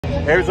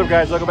Hey, what's up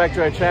guys, welcome back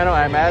to our channel.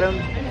 I'm Adam.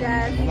 I'm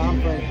Jaz. And I'm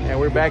Frank. And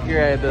we're back here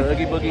at the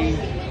Oogie Boogie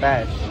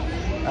Bash.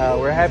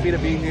 We're happy to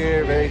be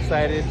here, very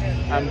excited.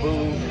 I'm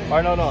Boo.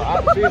 Or no,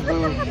 she's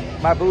Boo.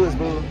 My Boo is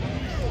Boo.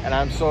 And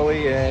I'm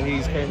Sully and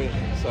he's Kermit.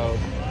 So,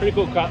 pretty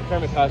cool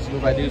Kermit costume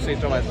if I do say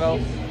so myself.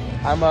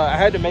 I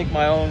had to make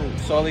my own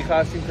Sully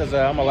costume because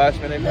I'm a last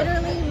minute.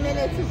 Literally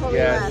minutes before we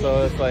Yeah, left.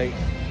 so it's like,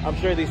 I'm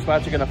sure these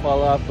spots are gonna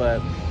fall off, but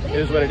it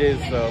is what it is,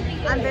 so.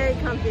 I'm very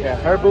comfy. Yeah,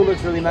 her Boo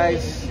looks really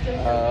nice.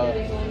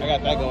 I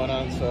got that going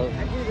on, so.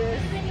 I do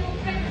this.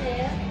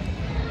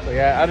 So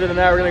yeah, other than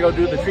that, we're gonna go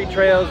do the treat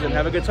trails and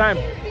have a good time.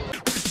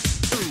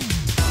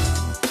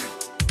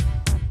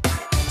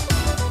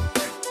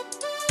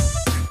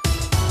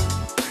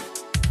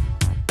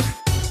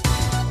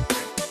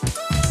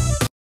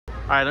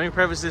 All right, let me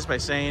preface this by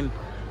saying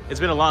it's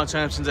been a long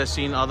time since I've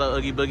seen all the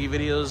Oogie Boogie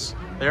videos.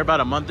 They're about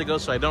a month ago,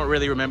 so I don't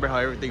really remember how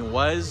everything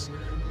was.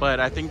 But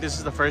I think this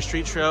is the first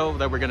treat trail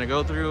that we're gonna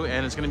go through,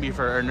 and it's gonna be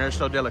for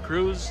Ernesto de la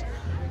Cruz.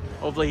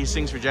 Hopefully he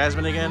sings for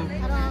Jasmine again. I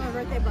don't have a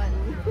birthday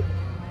button.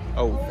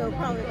 Oh. So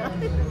probably not.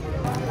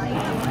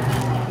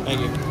 Thank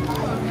you.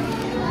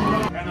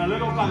 And a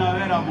little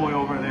calavera boy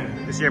over there.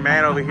 This is your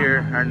man over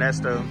here,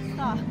 Ernesto.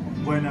 Stop.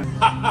 Buenas.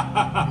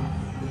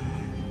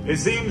 It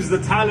seems the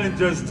talent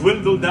just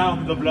dwindled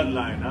down the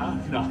bloodline, huh?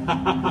 No.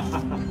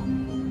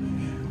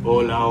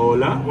 Hola,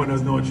 hola.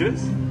 Buenas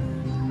noches.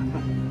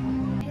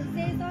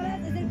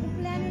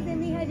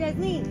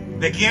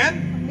 ¿De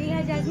quién? Mi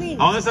hija Jasmine.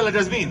 ¿A dónde está la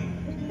Jasmine?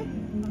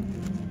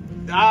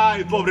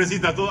 Ay,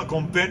 pobrecita, toda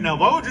con pena.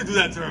 Why would you do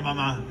that to her,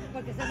 mamá?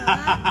 Porque se lo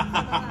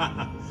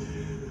da.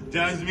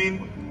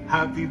 Jasmine,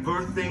 happy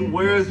birthday.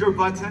 Where is your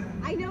button?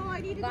 I know,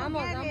 I need to go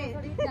get it.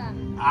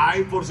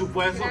 Ay, por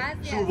supuesto,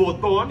 Gracias. su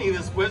botón y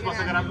después vas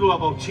a ganar la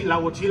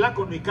mochila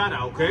con mi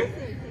cara, okay?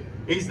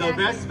 It's the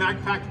best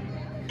backpack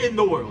in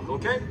the world,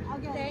 okay?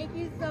 Thank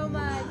you so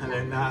much.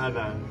 De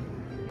nada.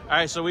 All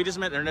right, so we just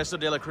met Ernesto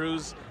de la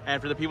Cruz,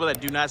 and for the people that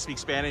do not speak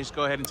Spanish,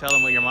 go ahead and tell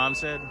them what your mom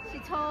said. She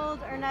told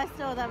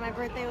Ernesto that my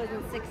birthday was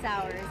in 6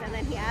 hours, and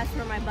then he asked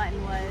where my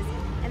button was,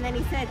 and then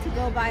he said to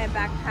go buy a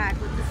backpack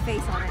with his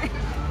face on it.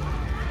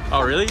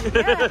 Oh, really?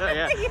 Yeah.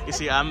 Yeah. You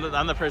see, I'm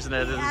the person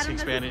that doesn't speak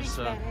Spanish,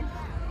 so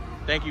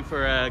thank you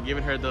for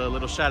giving her the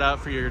little shout out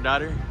for your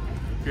daughter,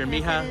 for your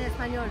mija.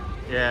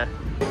 Yeah.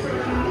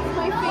 It's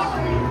my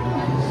favorite.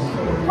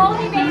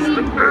 Holy baby.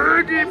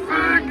 Oogie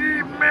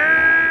Boogie Man.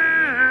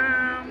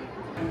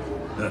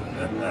 Oh,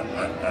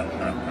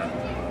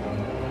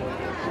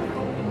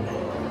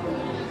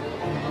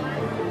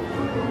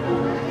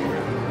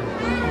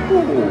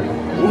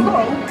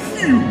 how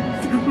cute!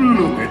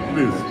 Look at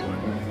this one.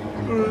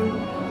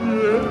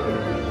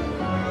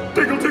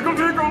 Tickle, tickle,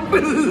 tickle!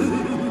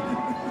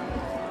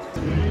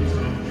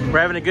 We're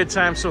having a good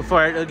time so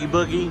far at Oogie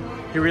Boogie.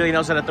 He really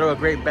knows how to throw a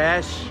great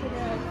bash.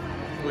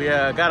 We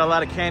got a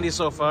lot of candy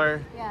so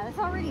far. Yeah, it's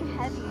already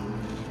heavy.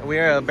 We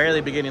are barely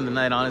beginning the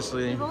night,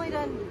 honestly. We've only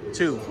done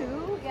Two.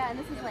 Yeah, and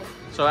this is like.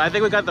 So I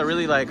think we got the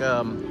really like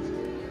no,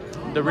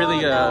 we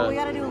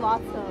gotta do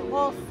lots though.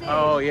 Well, 6.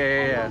 Oh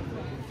yeah.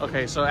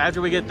 Okay, so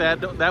after we get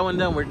that one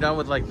done, we're done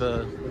with like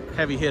the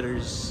heavy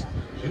hitters.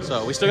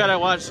 So we still gotta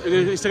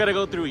we still gotta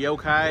go through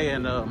Yokai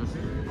and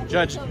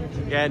Judge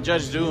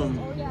Doom.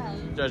 Oh yeah.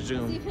 Judge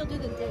Doom. See if he'll do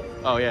the dip.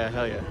 Oh yeah,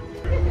 hell yeah.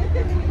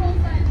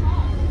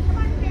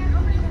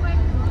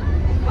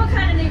 What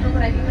kind of neighbor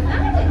would I be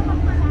without it?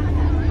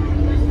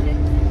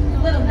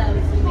 Little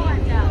nose.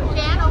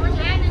 Dan, over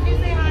here, did you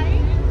say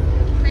hi?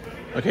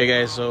 Okay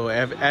guys, so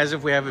as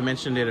if we haven't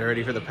mentioned it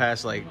already for the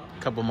past like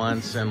couple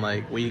months and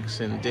like weeks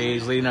and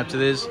days leading up to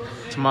this,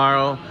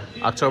 tomorrow,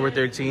 October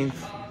 13th,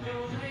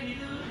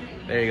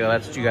 there you go,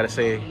 that's what you gotta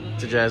say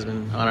to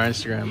Jasmine on our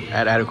Instagram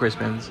at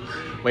AdamCrispins.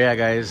 But yeah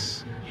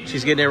guys,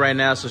 she's getting it right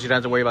now, so she doesn't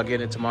have to worry about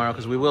getting it tomorrow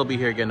because we will be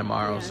here again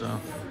tomorrow, so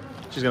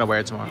she's gonna wear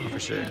it tomorrow for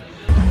sure.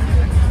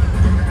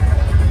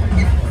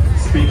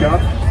 Speak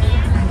up.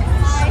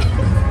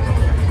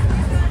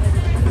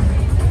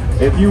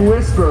 If you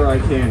whisper, I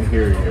can't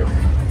hear you.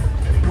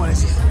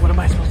 What am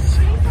I supposed to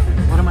say?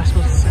 What am I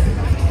supposed to say?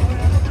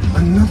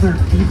 Another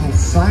evil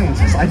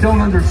scientist. I don't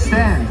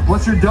understand.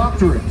 What's your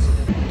doctorate?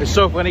 It's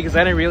so funny because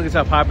I didn't realize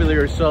how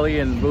popular Sully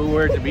and Boo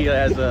were to be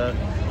as a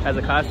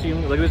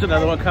costume. Like there's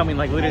another one coming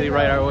like literally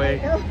right our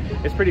way.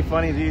 It's pretty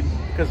funny, dude.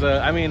 Because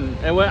I mean,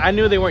 I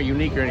knew they weren't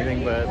unique or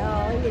anything, but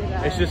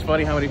it's just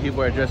funny how many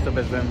people are dressed up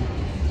as them.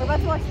 We're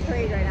about to watch the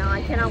parade right now.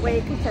 I cannot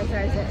wait to test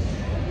drive it.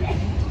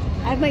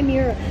 I have my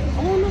mirror.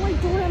 Oh no, I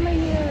don't have my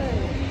mirror.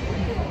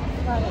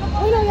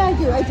 Oh no, yeah,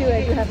 I do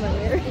have my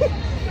mirror.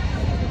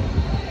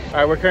 All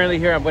right, we're currently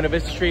here on Buena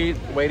Vista Street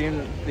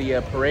waiting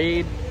the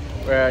parade.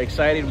 We're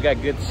excited. We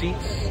got good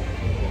seats.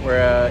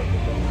 We're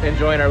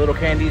enjoying our little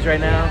candies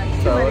right now.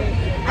 So I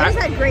just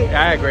had grapes.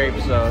 I had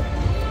grapes, so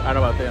I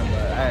don't know about them,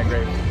 but I had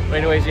grapes. But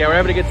anyways, yeah, we're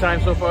having a good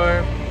time so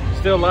far.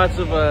 Still lots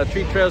of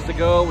treat trails to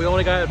go. We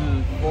only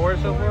gotten 4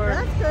 so far.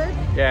 That's good.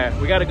 Yeah,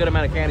 we got a good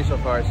amount of candy so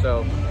far,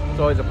 so it's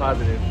always a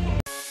positive.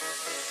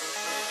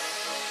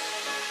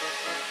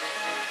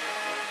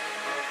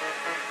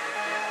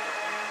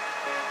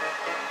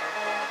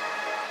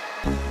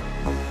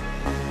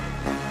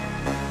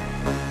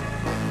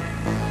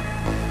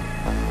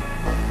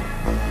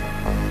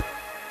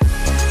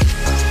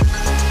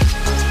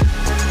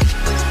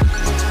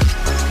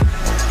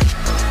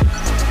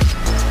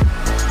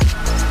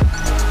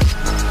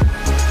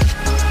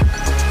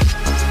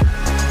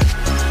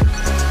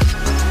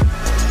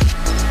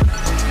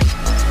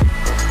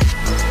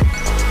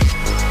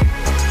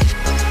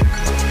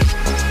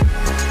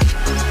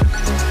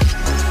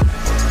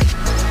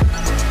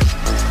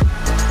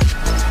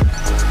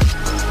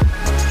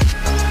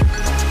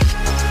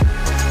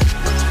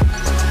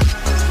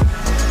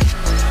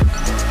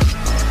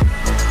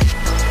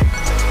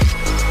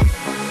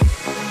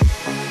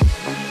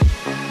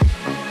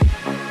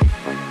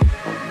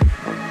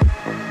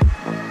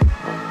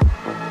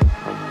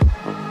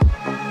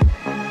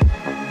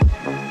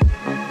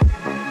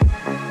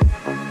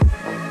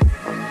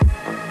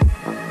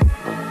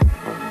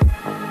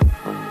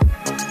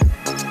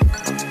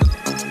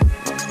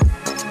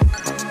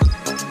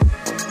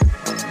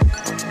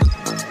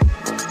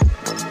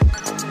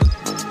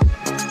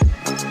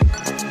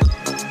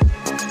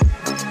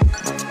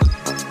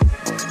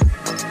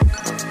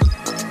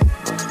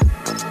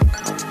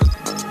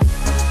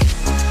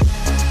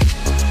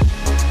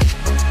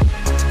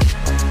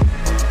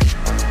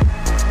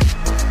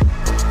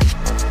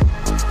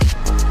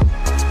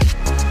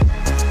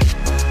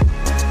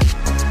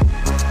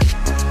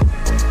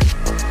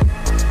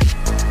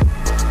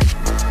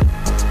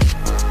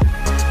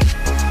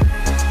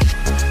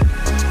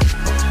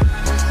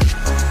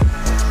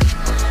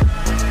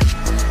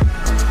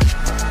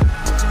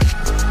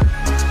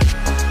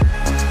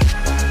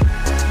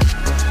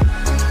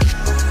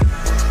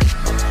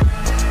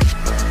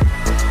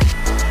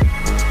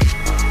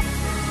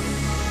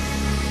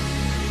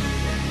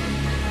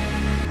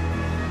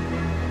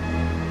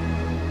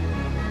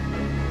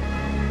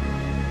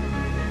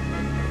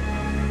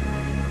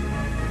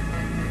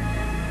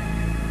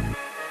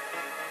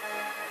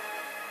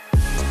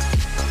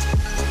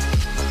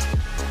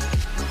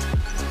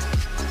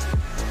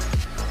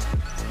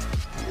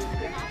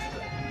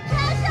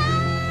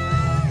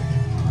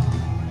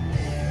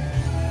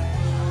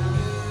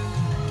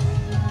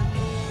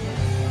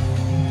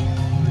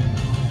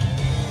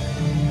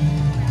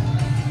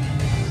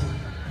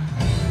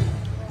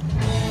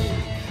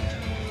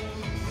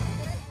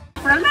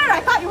 a minute,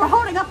 I thought you were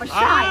holding up a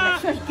sign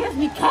that says "Gives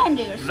me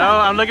candy" or something. No,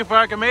 I'm looking for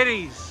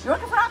Archimedes. You're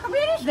looking for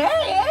Archimedes? There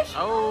he is.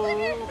 Oh.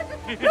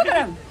 Look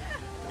at him.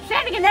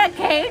 Standing in that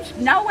cage,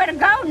 nowhere to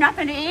go,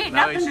 nothing to eat,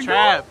 No, nothing he's to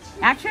trapped.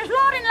 do. That's his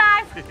lot in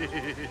life.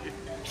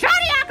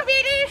 Sorry,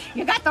 Archimedes,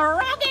 you got the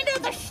wrong end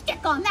of the stick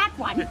on that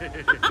one.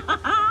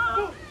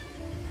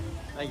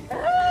 Thank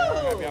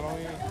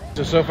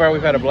you. So far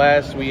we've had a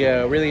blast. We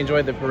really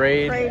enjoyed the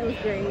parade. Parade was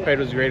great. Parade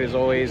was great as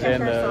always,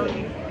 Cheshire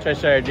and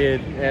Cheshire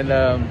did. And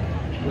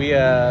we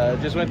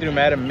just went through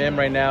Madam Mim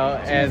right now,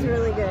 and She's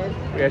really good.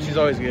 yeah, she's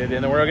always good.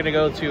 And then we're gonna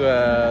go to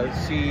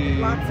see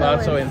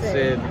Lotso and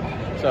Sid.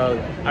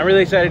 So I'm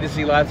really excited to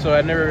see Lotso.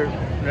 I've never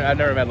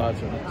met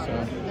Lotso, so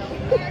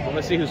I'm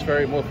gonna see who's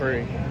more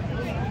furry.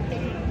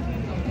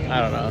 I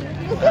don't know.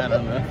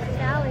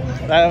 Sally.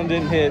 That one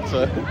didn't hit,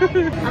 so. I'm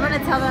gonna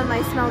tell them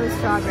I smell the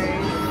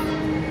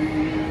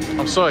strawberries.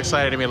 I'm so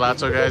excited to meet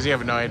Lotso, guys. You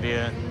have no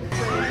idea.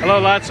 Hello,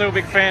 Lotso.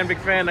 Big fan, big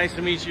fan. Nice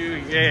to meet you.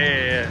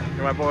 Yeah.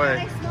 You're my boy.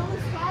 I smell the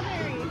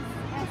strawberries.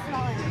 I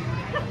smell it.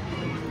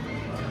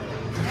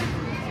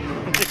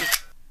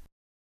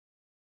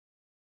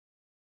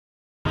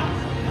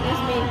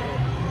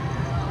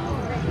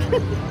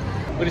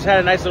 We just had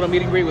a nice little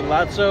meet and greet with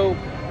Lotso.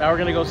 Now we're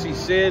gonna go see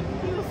Sid.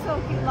 He was so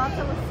cute.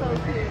 Lotso was so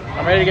cute.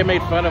 I'm ready to get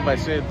made fun of by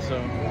Sid, so.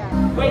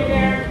 Yeah. Wait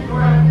there, go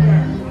right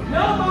there.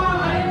 No, Mom,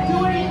 I didn't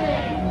do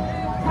anything.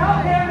 Tell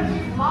him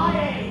she's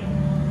my age.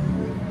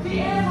 She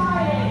is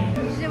my age.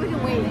 She said we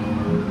can wait.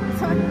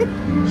 Sorry.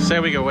 Say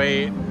we can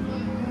wait.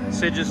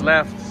 Sid just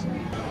left.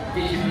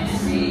 Did you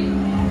miss me?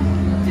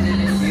 Did I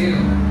miss you?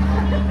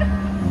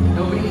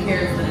 Nobody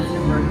cares that it's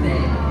your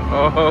birthday.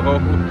 Oh,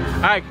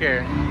 I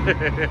care.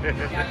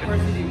 Yeah, of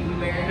course you do, you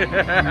wear it.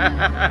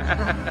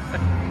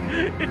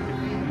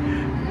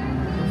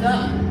 What's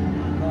up?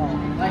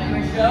 Like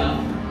my show?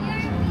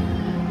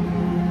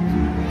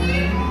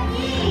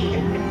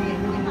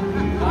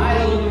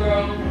 Hi, little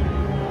girl.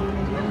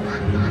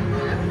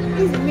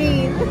 He's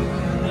mean.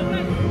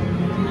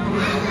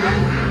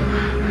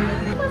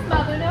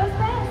 Mother knows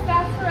best,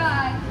 that's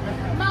right.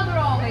 Mother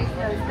always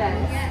knows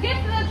best. Skip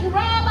the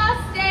drama,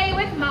 stay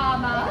with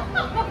Mama.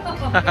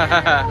 Who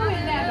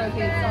never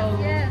gets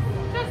old.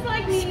 Just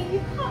like me.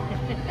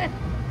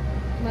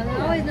 Mother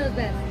always knows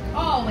best.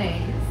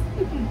 Always.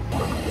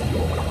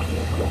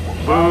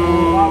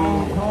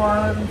 Boo.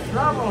 Corn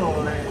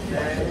trouble, they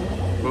say.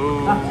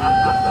 Boo.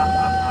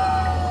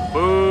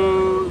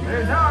 Boo.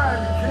 There's our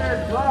kid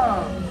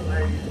gloves,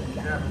 ladies and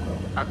gentlemen.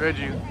 How could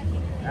you?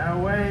 And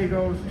away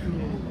goes to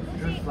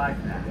just like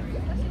that.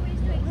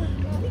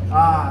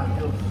 Ah, it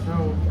feels so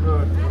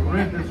good to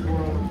rid this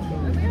world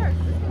of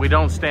tools. We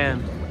don't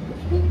stand.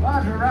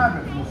 Roger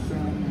Rabbit will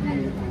soon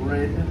be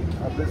rid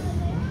of this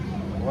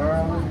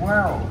world as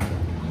well.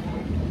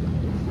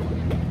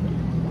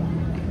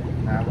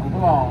 Now move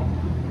along.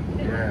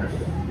 Yes,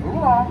 move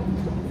along.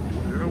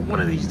 One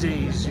of these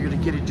days, you're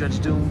gonna get it, Judge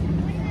Doom.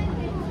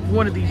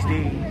 One of these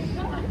days.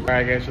 All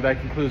right, guys. So that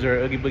concludes our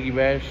Oogie Boogie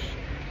Bash.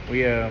 We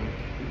had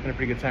a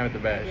pretty good time at the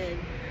bash.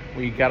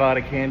 We got a lot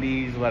of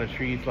candies, a lot of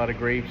treats, a lot of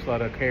grapes, a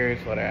lot of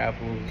carrots, a lot of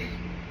apples.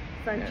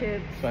 Sun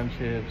chips. Sun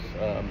chips.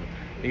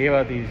 They gave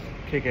out these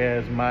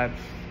kick-ass Mott's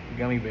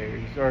gummy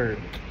bears, or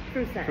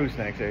Fruit snacks. fruit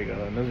snacks. There you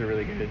go. And those are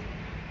really good.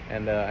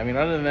 And I mean,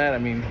 other than that, I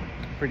mean,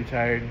 I'm pretty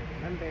tired.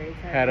 I'm very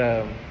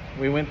tired.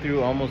 We went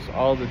through almost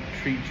all the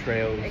treat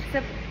trails.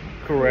 Except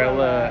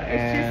Corella It's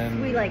and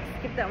just we like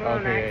skipped that one on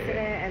Okay, accident,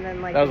 yeah. and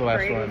then like That was the the last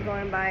parade was one.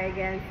 going by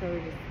again, so we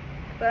just.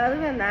 But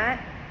other than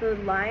that, the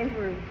lines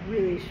were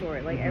really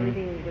short. Like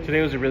everything was.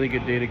 Today was a really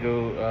good day to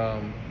go.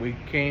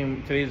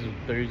 Today's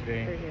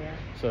Thursday. Yeah.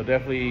 So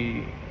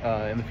definitely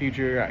in the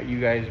future, you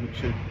guys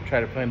should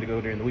try to plan to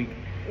go during the week.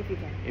 If you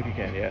can. If you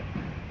can,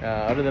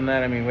 yeah. Other than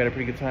that, I mean, we had a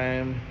pretty good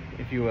time.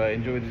 If you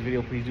enjoyed this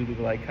video, please do leave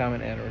a like,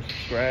 comment, and or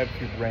subscribe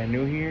if you're brand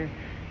new here.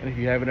 And if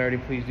you haven't already,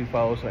 please do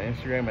follow us on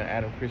Instagram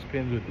at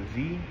AdamChrisPins with a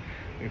Z.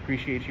 We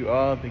appreciate you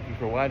all. Thank you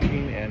for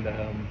watching, and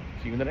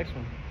see you in the next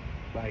one.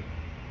 Bye.